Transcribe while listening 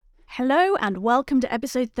Hello and welcome to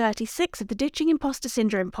episode 36 of the Ditching Imposter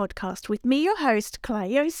Syndrome podcast with me, your host, Claire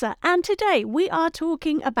Yosa. And today we are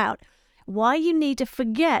talking about why you need to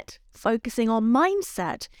forget focusing on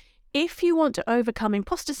mindset if you want to overcome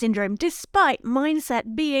imposter syndrome, despite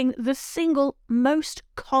mindset being the single most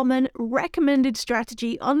common recommended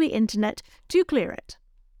strategy on the internet to clear it.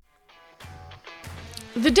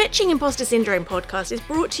 The Ditching Imposter Syndrome podcast is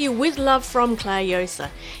brought to you with love from Claire Yosa.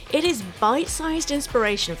 It is bite-sized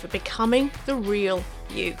inspiration for becoming the real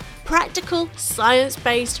you. Practical,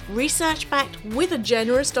 science-based, research-backed with a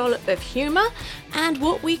generous dollop of humour and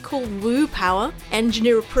what we call woo power,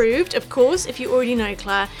 engineer approved, of course, if you already know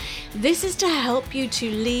Claire. This is to help you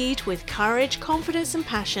to lead with courage, confidence and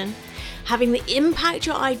passion, having the impact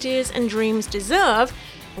your ideas and dreams deserve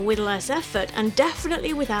with less effort and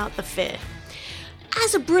definitely without the fear.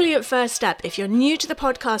 As a brilliant first step, if you're new to the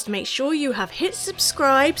podcast, make sure you have hit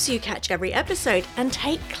subscribe so you catch every episode and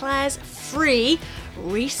take Claire's free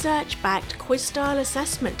research-backed quiz-style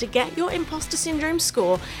assessment to get your imposter syndrome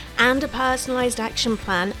score and a personalised action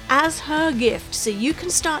plan as her gift so you can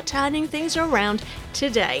start turning things around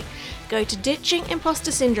today. Go to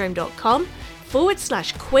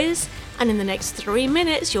ditchingimpostersyndrome.com/quiz and in the next 3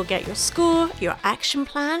 minutes you'll get your score, your action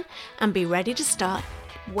plan and be ready to start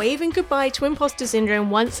waving goodbye to imposter syndrome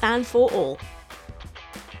once and for all.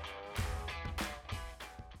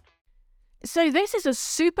 So this is a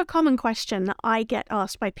super common question that I get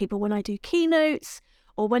asked by people when I do keynotes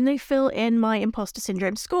or when they fill in my imposter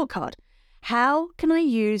syndrome scorecard. How can I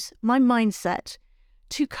use my mindset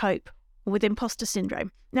to cope with imposter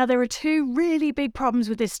syndrome? Now, there are two really big problems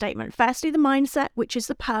with this statement. Firstly, the mindset, which is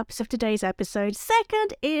the purpose of today's episode.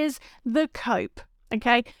 Second is the cope.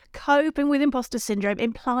 Okay, coping with imposter syndrome,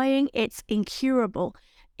 implying it's incurable.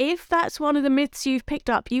 If that's one of the myths you've picked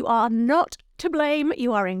up, you are not to blame.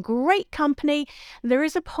 You are in great company. There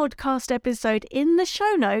is a podcast episode in the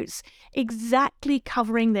show notes exactly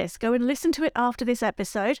covering this. Go and listen to it after this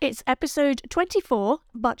episode. It's episode 24,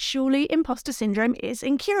 but surely imposter syndrome is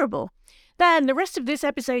incurable. Then the rest of this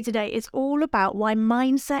episode today is all about why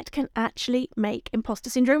mindset can actually make imposter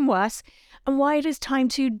syndrome worse and why it is time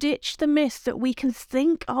to ditch the myth that we can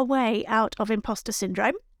think our way out of imposter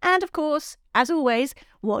syndrome. And of course, as always,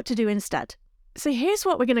 what to do instead. So here's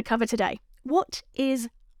what we're going to cover today. What is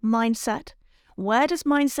mindset? Where does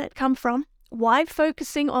mindset come from? Why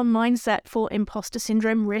focusing on mindset for imposter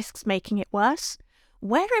syndrome risks making it worse?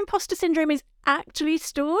 Where imposter syndrome is actually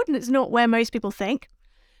stored and it's not where most people think.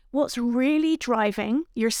 What's really driving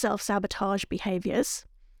your self-sabotage behaviors,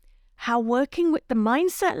 how working with the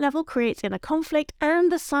mindset level creates inner conflict,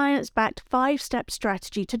 and the science-backed 5-step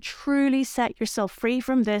strategy to truly set yourself free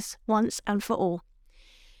from this once and for all.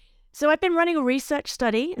 So I've been running a research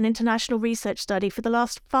study, an international research study for the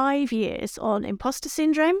last 5 years on imposter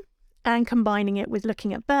syndrome and combining it with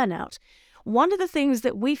looking at burnout. One of the things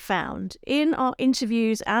that we found in our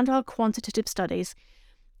interviews and our quantitative studies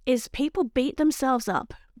is people beat themselves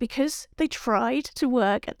up because they tried to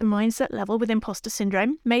work at the mindset level with imposter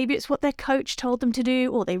syndrome. Maybe it's what their coach told them to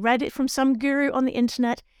do, or they read it from some guru on the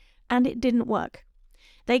internet, and it didn't work.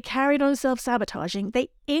 They carried on self-sabotaging. They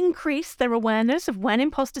increased their awareness of when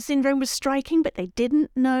imposter syndrome was striking, but they didn't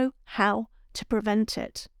know how to prevent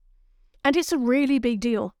it. And it's a really big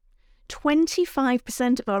deal.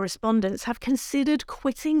 25% of our respondents have considered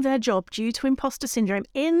quitting their job due to imposter syndrome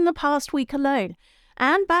in the past week alone.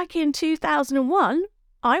 And back in 2001,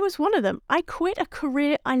 I was one of them. I quit a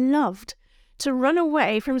career I loved to run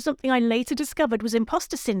away from something I later discovered was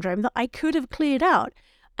imposter syndrome that I could have cleared out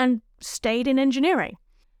and stayed in engineering.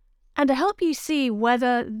 And to help you see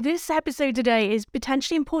whether this episode today is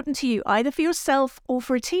potentially important to you, either for yourself or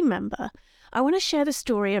for a team member, I want to share the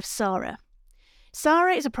story of Sarah.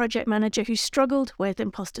 Sarah is a project manager who struggled with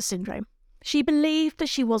imposter syndrome. She believed that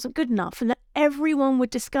she wasn't good enough and that everyone would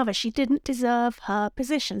discover she didn't deserve her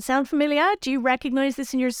position. Sound familiar? Do you recognize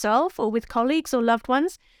this in yourself or with colleagues or loved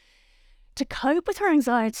ones? To cope with her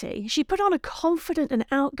anxiety, she put on a confident and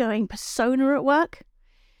outgoing persona at work.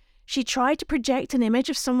 She tried to project an image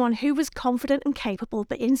of someone who was confident and capable,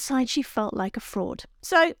 but inside she felt like a fraud.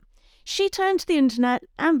 So she turned to the internet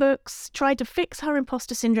and books, tried to fix her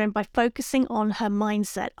imposter syndrome by focusing on her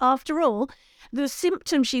mindset. After all, the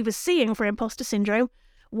symptom she was seeing for imposter syndrome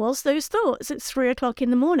was those thoughts at 3 o'clock in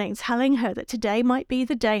the morning telling her that today might be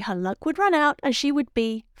the day her luck would run out and she would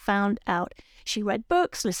be found out. She read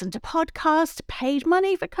books, listened to podcasts, paid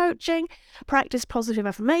money for coaching, practiced positive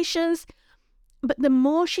affirmations. But the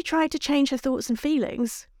more she tried to change her thoughts and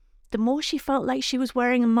feelings, the more she felt like she was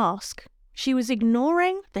wearing a mask. She was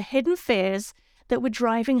ignoring the hidden fears that were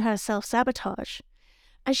driving her self-sabotage.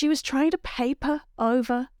 and she was trying to paper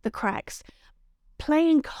over the cracks,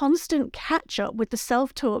 playing constant catch-up with the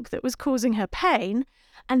self-talk that was causing her pain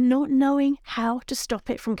and not knowing how to stop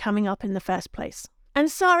it from coming up in the first place.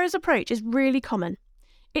 And Sarah's approach is really common.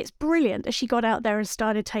 It's brilliant as she got out there and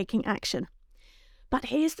started taking action. But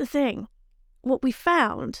here's the thing. What we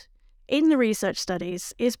found in the research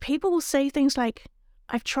studies is people will say things like,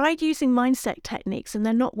 I've tried using mindset techniques and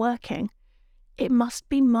they're not working. It must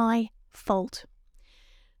be my fault.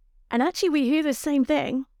 And actually we hear the same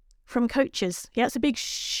thing from coaches. Yeah, it's a big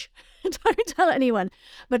shh. Don't tell anyone.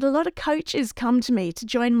 But a lot of coaches come to me to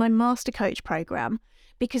join my Master Coach program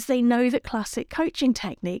because they know that classic coaching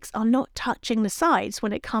techniques are not touching the sides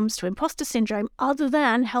when it comes to imposter syndrome, other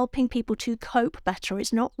than helping people to cope better.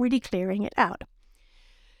 It's not really clearing it out.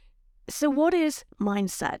 So what is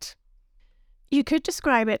mindset? You could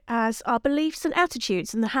describe it as our beliefs and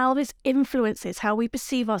attitudes and how this influences how we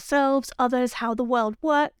perceive ourselves, others, how the world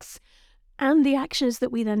works, and the actions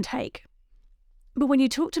that we then take. But when you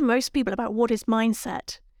talk to most people about what is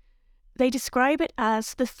mindset, they describe it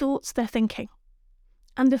as the thoughts they're thinking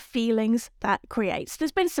and the feelings that creates.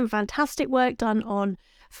 There's been some fantastic work done on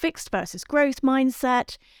fixed versus growth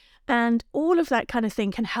mindset, and all of that kind of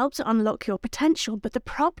thing can help to unlock your potential. But the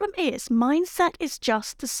problem is mindset is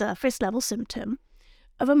just the surface level symptom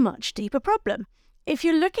of a much deeper problem. If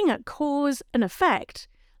you're looking at cause and effect,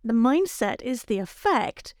 the mindset is the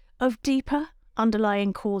effect of deeper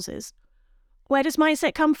underlying causes. Where does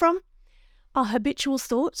mindset come from? Our habitual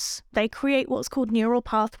thoughts. They create what's called neural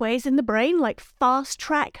pathways in the brain, like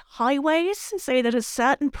fast-track highways, so that a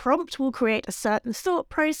certain prompt will create a certain thought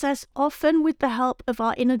process, often with the help of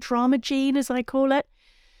our inner drama gene, as I call it.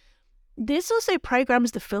 This also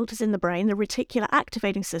programs the filters in the brain, the reticular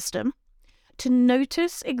activating system, to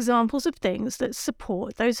notice examples of things that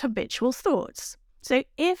support those habitual thoughts. So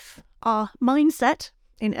if our mindset,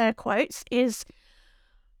 in air quotes, is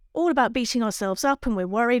all about beating ourselves up and we're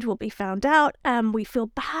worried we'll be found out and we feel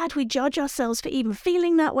bad, we judge ourselves for even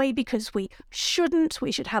feeling that way because we shouldn't,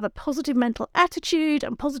 we should have a positive mental attitude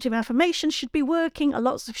and positive affirmations should be working.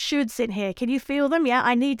 Lots of shoulds in here. Can you feel them? Yeah,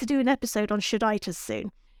 I need to do an episode on shoulditis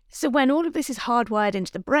soon. So when all of this is hardwired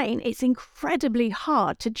into the brain, it's incredibly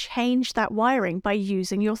hard to change that wiring by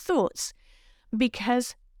using your thoughts,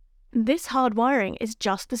 because this hardwiring is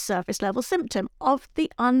just the surface level symptom of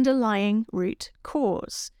the underlying root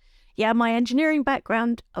cause. Yeah, my engineering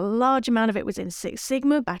background, a large amount of it was in Six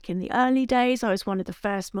Sigma back in the early days. I was one of the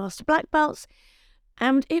first master black belts.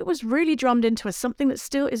 And it was really drummed into us. Something that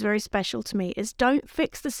still is very special to me is don't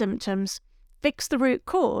fix the symptoms, fix the root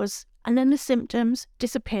cause, and then the symptoms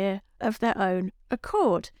disappear of their own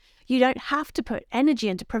accord. You don't have to put energy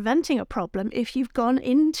into preventing a problem if you've gone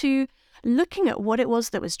into looking at what it was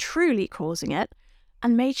that was truly causing it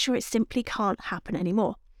and made sure it simply can't happen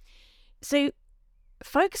anymore. So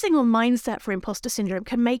focusing on mindset for imposter syndrome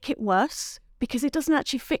can make it worse because it doesn't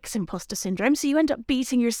actually fix imposter syndrome. So you end up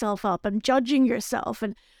beating yourself up and judging yourself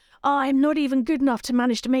and, I'm not even good enough to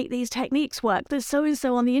manage to make these techniques work. There's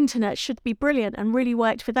so-and-so on the internet should be brilliant and really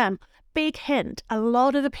worked for them. Big hint, a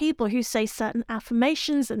lot of the people who say certain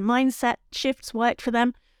affirmations and mindset shifts worked for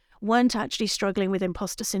them weren't actually struggling with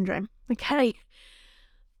imposter syndrome. Okay.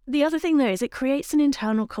 The other thing though is it creates an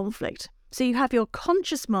internal conflict. So you have your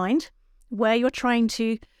conscious mind where you're trying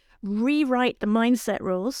to rewrite the mindset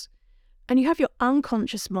rules, and you have your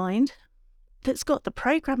unconscious mind that's got the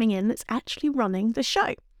programming in that's actually running the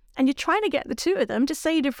show. And you're trying to get the two of them to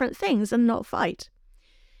say different things and not fight.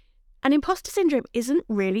 And imposter syndrome isn't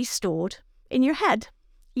really stored in your head.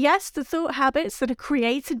 Yes, the thought habits that are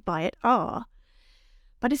created by it are,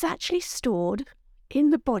 but it's actually stored in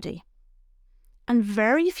the body. And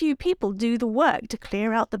very few people do the work to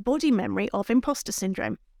clear out the body memory of imposter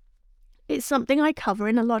syndrome. It's something I cover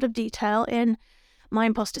in a lot of detail in my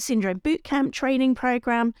imposter syndrome bootcamp training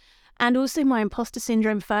program and also my imposter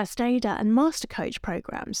syndrome first aider and master coach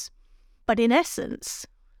programs. But in essence,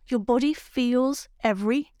 your body feels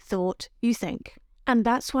every thought you think. And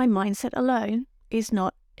that's why mindset alone is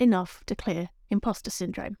not enough to clear imposter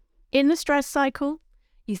syndrome. In the stress cycle,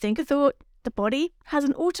 you think a thought, the body has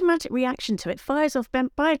an automatic reaction to it, fires off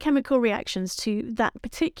biochemical reactions to that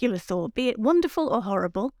particular thought, be it wonderful or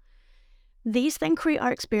horrible. These then create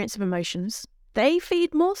our experience of emotions. They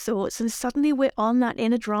feed more thoughts, and suddenly we're on that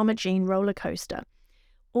inner drama gene roller coaster.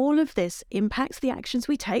 All of this impacts the actions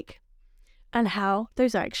we take and how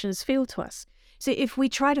those actions feel to us. So if we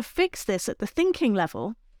try to fix this at the thinking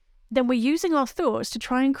level, then we're using our thoughts to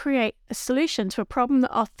try and create a solution to a problem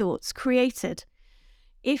that our thoughts created.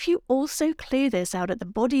 If you also clear this out at the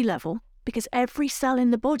body level, because every cell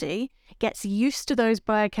in the body gets used to those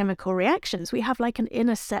biochemical reactions. We have like an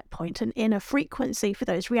inner set point, an inner frequency for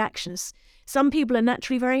those reactions. Some people are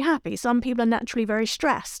naturally very happy. Some people are naturally very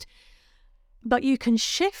stressed. But you can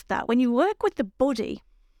shift that when you work with the body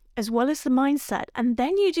as well as the mindset, and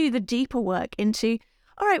then you do the deeper work into,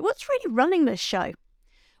 all right, what's really running this show?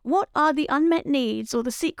 What are the unmet needs or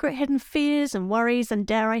the secret hidden fears and worries and,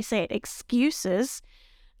 dare I say it, excuses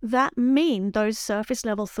that mean those surface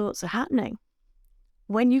level thoughts are happening?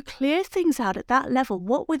 When you clear things out at that level,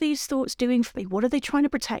 what were these thoughts doing for me? What are they trying to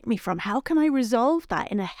protect me from? How can I resolve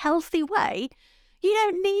that in a healthy way? You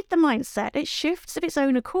don't need the mindset. It shifts of its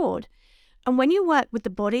own accord. And when you work with the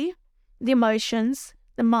body, the emotions,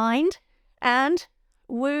 the mind, and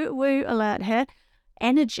woo alert here,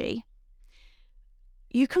 energy,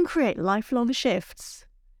 you can create lifelong shifts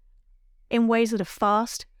in ways that are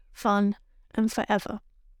fast, fun, and forever.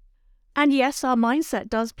 And yes, our mindset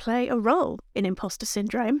does play a role in imposter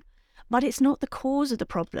syndrome, but it's not the cause of the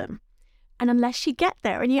problem. And unless you get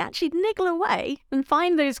there and you actually niggle away and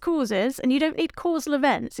find those causes, and you don't need causal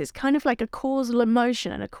events, it's kind of like a causal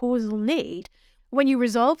emotion and a causal need. When you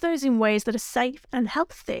resolve those in ways that are safe and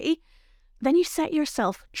healthy, then you set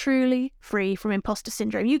yourself truly free from imposter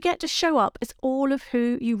syndrome. You get to show up as all of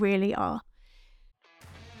who you really are.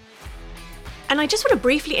 And I just want to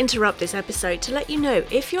briefly interrupt this episode to let you know,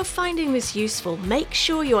 if you're finding this useful, make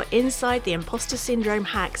sure you're inside the Imposter Syndrome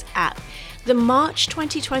Hacks app. The March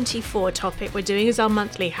 2024 topic we're doing as our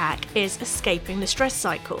monthly hack is escaping the stress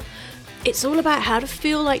cycle. It's all about how to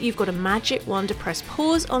feel like you've got a magic wand to press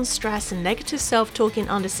pause on stress and negative self-talk in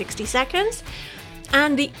under 60 seconds.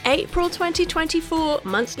 And the April 2024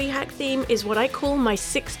 monthly hack theme is what I call my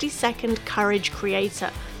 60-second courage creator.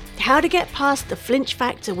 How to get past the flinch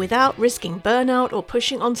factor without risking burnout or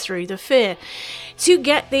pushing on through the fear. To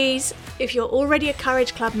get these, if you're already a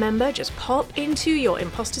Courage Club member, just pop into your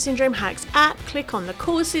Imposter Syndrome Hacks app, click on the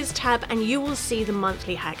courses tab, and you will see the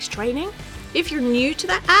monthly hacks training. If you're new to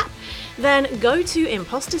that app, then go to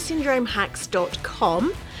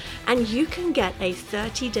impostersyndromehacks.com and you can get a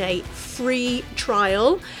 30-day free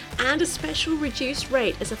trial and a special reduced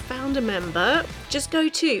rate as a founder member. Just go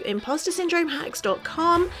to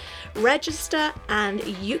impostersyndromehacks.com, register, and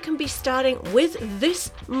you can be starting with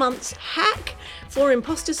this month's hack for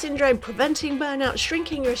imposter syndrome, preventing burnout,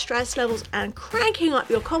 shrinking your stress levels, and cranking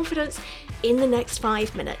up your confidence in the next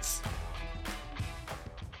 5 minutes.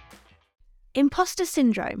 Imposter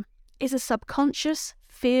syndrome is a subconscious,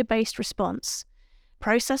 fear-based response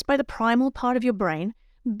processed by the primal part of your brain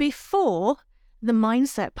before the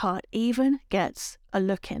mindset part even gets a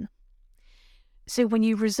look in. So when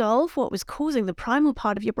you resolve what was causing the primal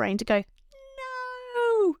part of your brain to go,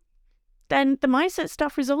 no, then the mindset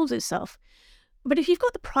stuff resolves itself. But if you've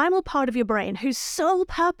got the primal part of your brain whose sole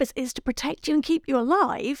purpose is to protect you and keep you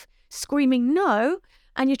alive, screaming no,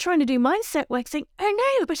 and you're trying to do mindset work saying,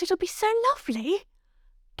 oh no, but it'll be so lovely,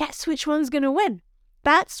 guess which one's going to win?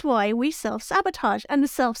 That's why we self-sabotage. And the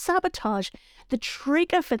self-sabotage, the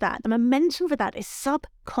trigger for that, the momentum for that is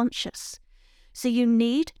subconscious. So you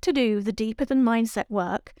need to do the deeper than mindset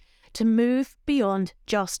work to move beyond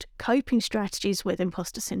just coping strategies with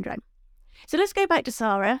imposter syndrome. So let's go back to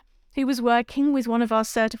Sarah, who was working with one of our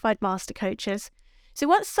certified master coaches. So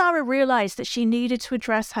once Sarah realized that she needed to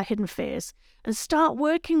address her hidden fears and start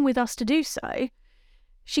working with us to do so,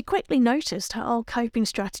 she quickly noticed her old coping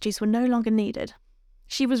strategies were no longer needed.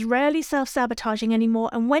 She was rarely self-sabotaging anymore,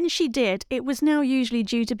 and when she did, it was now usually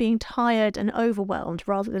due to being tired and overwhelmed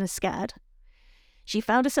rather than scared. She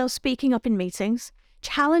found herself speaking up in meetings,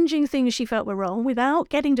 challenging things she felt were wrong without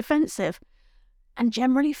getting defensive, and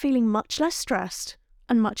generally feeling much less stressed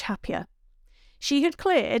and much happier. She had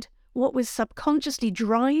cleared what was subconsciously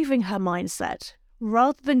driving her mindset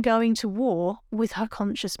rather than going to war with her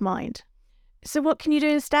conscious mind. So what can you do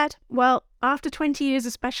instead? Well, after 20 years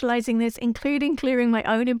of specializing this, including clearing my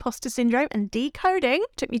own imposter syndrome and decoding,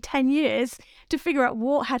 took me 10 years to figure out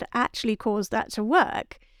what had actually caused that to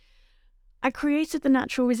work, I created the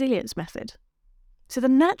Natural Resilience Method. So the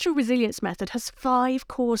Natural Resilience Method has 5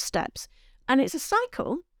 core steps, and it's a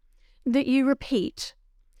cycle that you repeat.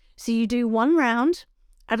 So you do 1 round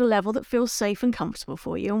at a level that feels safe and comfortable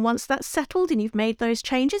for you. And once that's settled and you've made those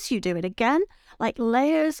changes, you do it again, like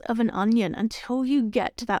layers of an onion, until you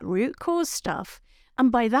get to that root cause stuff. And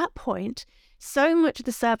by that point, so much of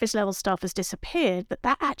the surface level stuff has disappeared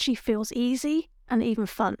that actually feels easy and even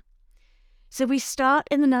fun. So we start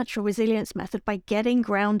in the Natural Resilience Method by getting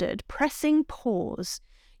grounded, pressing pause.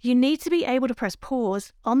 You need to be able to press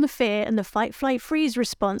pause on the fear and the fight, flight, freeze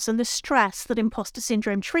response and the stress that imposter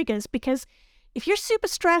syndrome triggers, because if you're super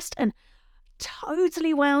stressed and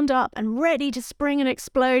totally wound up and ready to spring and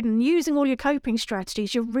explode and using all your coping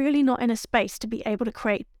strategies, you're really not in a space to be able to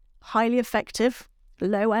create highly effective,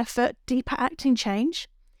 low effort, deeper acting change.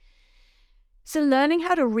 So learning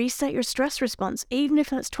how to reset your stress response, even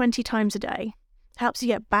if that's 20 times a day, helps you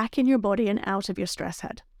get back in your body and out of your stress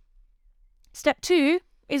head. Step 2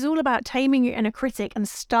 is all about taming your inner critic and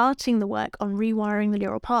starting the work on rewiring the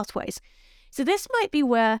neural pathways. So this might be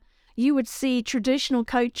where you would see traditional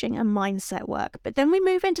coaching and mindset work. But then we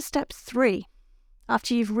move into step 3.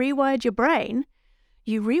 After you've rewired your brain,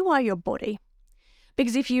 you rewire your body.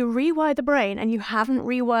 Because if you rewire the brain and you haven't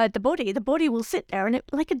rewired the body will sit there and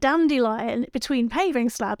like a dandelion between paving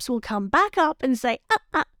slabs will come back up and say,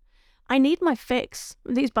 I need my fix,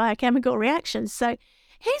 these biochemical reactions. So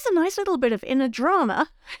here's a nice little bit of inner drama,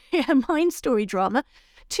 mind story drama,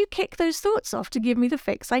 to kick those thoughts off to give me the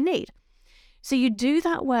fix I need. So you do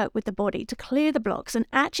that work with the body to clear the blocks. And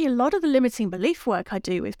actually a lot of the limiting belief work I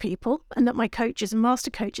do with people and that my coaches and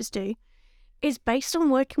master coaches do is based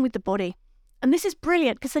on working with the body. And this is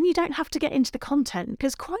brilliant because then you don't have to get into the content,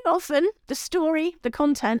 because quite often the story, the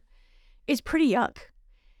content is pretty yuck.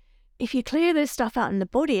 If you clear this stuff out in the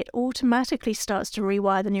body, it automatically starts to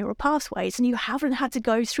rewire the neural pathways and you haven't had to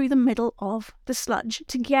go through the middle of the sludge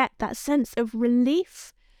to get that sense of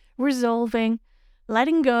relief, resolving,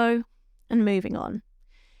 letting go, and moving on.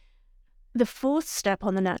 The 4th step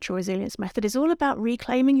on the natural resilience method is all about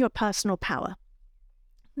reclaiming your personal power.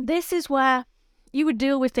 This is where you would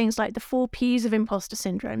deal with things like the 4 Ps of imposter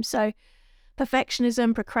syndrome. So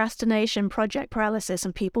perfectionism, procrastination, project paralysis,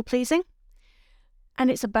 and people pleasing. And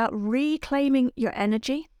it's about reclaiming your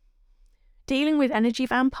energy, dealing with energy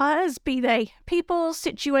vampires, be they people,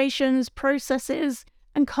 situations, processes,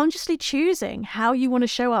 and consciously choosing how you want to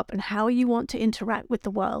show up and how you want to interact with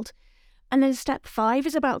the world. And then step 5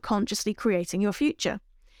 is about consciously creating your future.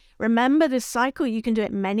 Remember this cycle, you can do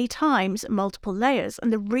it many times at multiple layers.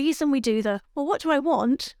 And the reason we do what do I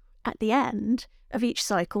want at the end of each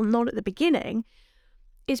cycle, not at the beginning,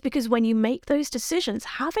 is because when you make those decisions,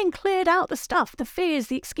 having cleared out the stuff, the fears,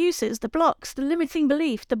 the excuses, the blocks, the limiting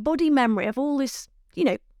belief, the body memory of all this,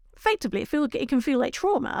 effectively it can feel like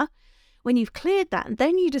trauma. When you've cleared that, and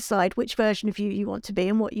then you decide which version of you want to be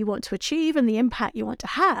and what you want to achieve and the impact you want to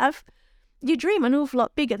have, you dream an awful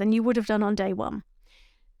lot bigger than you would have done on day 1.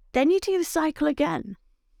 Then you do the cycle again.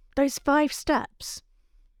 Those 5 steps.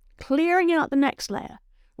 Clearing out the next layer.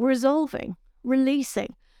 Resolving.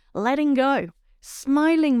 Releasing. Letting go.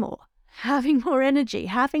 Smiling more. Having more energy.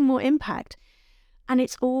 Having more impact. And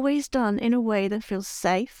it's always done in a way that feels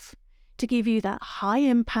safe to give you that high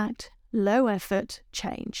impact, low effort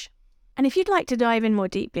change. And if you'd like to dive in more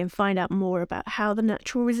deeply and find out more about how the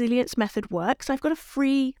natural resilience method works, I've got a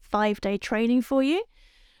free 5-day training for you,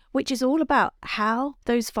 which is all about how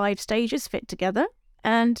those 5 stages fit together.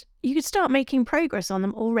 And you can start making progress on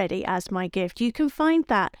them already as my gift. You can find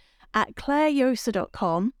that at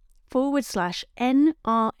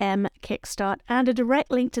clairejosa.com/NRM Kickstart, and a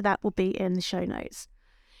direct link to that will be in the show notes.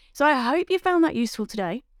 So I hope you found that useful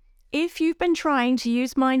today. If you've been trying to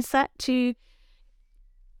use mindset to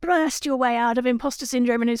blast your way out of imposter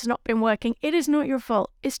syndrome and it's not been working, it is not your fault.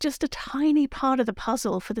 It's just a tiny part of the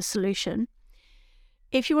puzzle for the solution.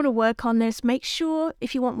 If you want to work on this, make sure,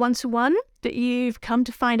 if you want one-to-one, that you've come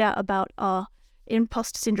to find out about our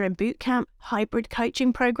Imposter Syndrome Bootcamp hybrid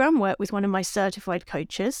coaching program, work with one of my certified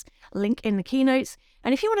coaches, link in the keynotes.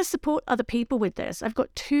 And if you want to support other people with this, I've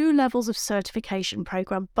got 2 levels of certification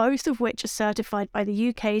program, both of which are certified by the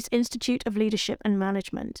UK's Institute of Leadership and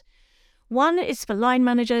Management. One is for line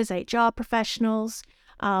managers, HR professionals,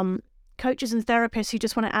 coaches and therapists who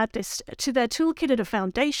just want to add this to their toolkit at a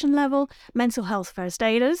foundation level, mental health first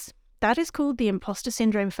aiders. That is called the Imposter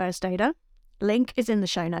Syndrome First Aider. Link is in the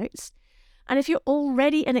show notes. And if you're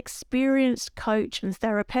already an experienced coach and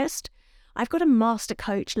therapist, I've got a master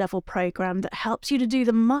coach level program that helps you to do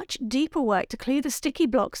the much deeper work to clear the sticky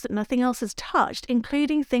blocks that nothing else has touched,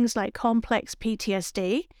 including things like complex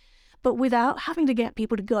PTSD, but without having to get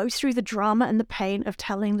people to go through the drama and the pain of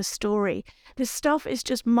telling the story. This stuff is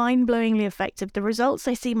just mind-blowingly effective. The results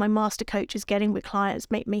I see my master coaches getting with clients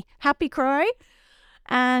make me happy cry,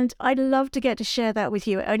 and I'd love to get to share that with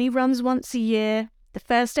you. It only runs once a year. The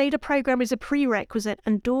First Aider program is a prerequisite,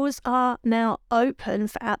 and doors are now open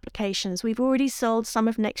for applications. We've already sold some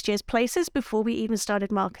of next year's places before we even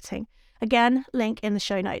started marketing. Again, link in the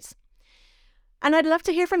show notes. And I'd love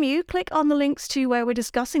to hear from you. Click on the links to where we're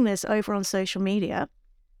discussing this over on social media.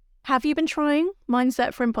 Have you been trying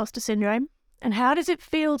Mindset for Imposter Syndrome? And how does it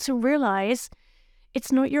feel to realize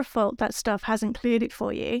it's not your fault that stuff hasn't cleared it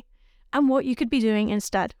for you, and what you could be doing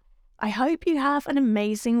instead? I hope you have an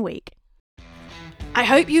amazing week. I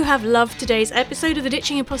hope you have loved today's episode of the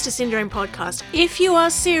Ditching Imposter Syndrome podcast. If you are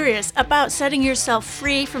serious about setting yourself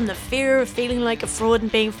free from the fear of feeling like a fraud and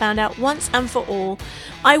being found out once and for all,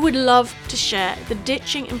 I would love to share the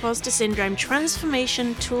Ditching Imposter Syndrome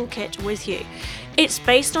Transformation Toolkit with you. It's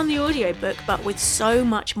based on the audiobook, but with so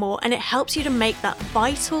much more, and it helps you to make that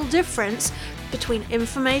vital difference between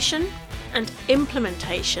information and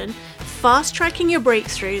implementation, fast-tracking your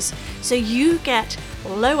breakthroughs so you get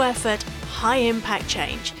low-effort, high-impact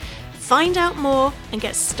change. Find out more and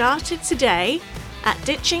get started today at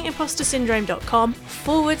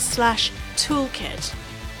ditchingimpostersyndrome.com/toolkit.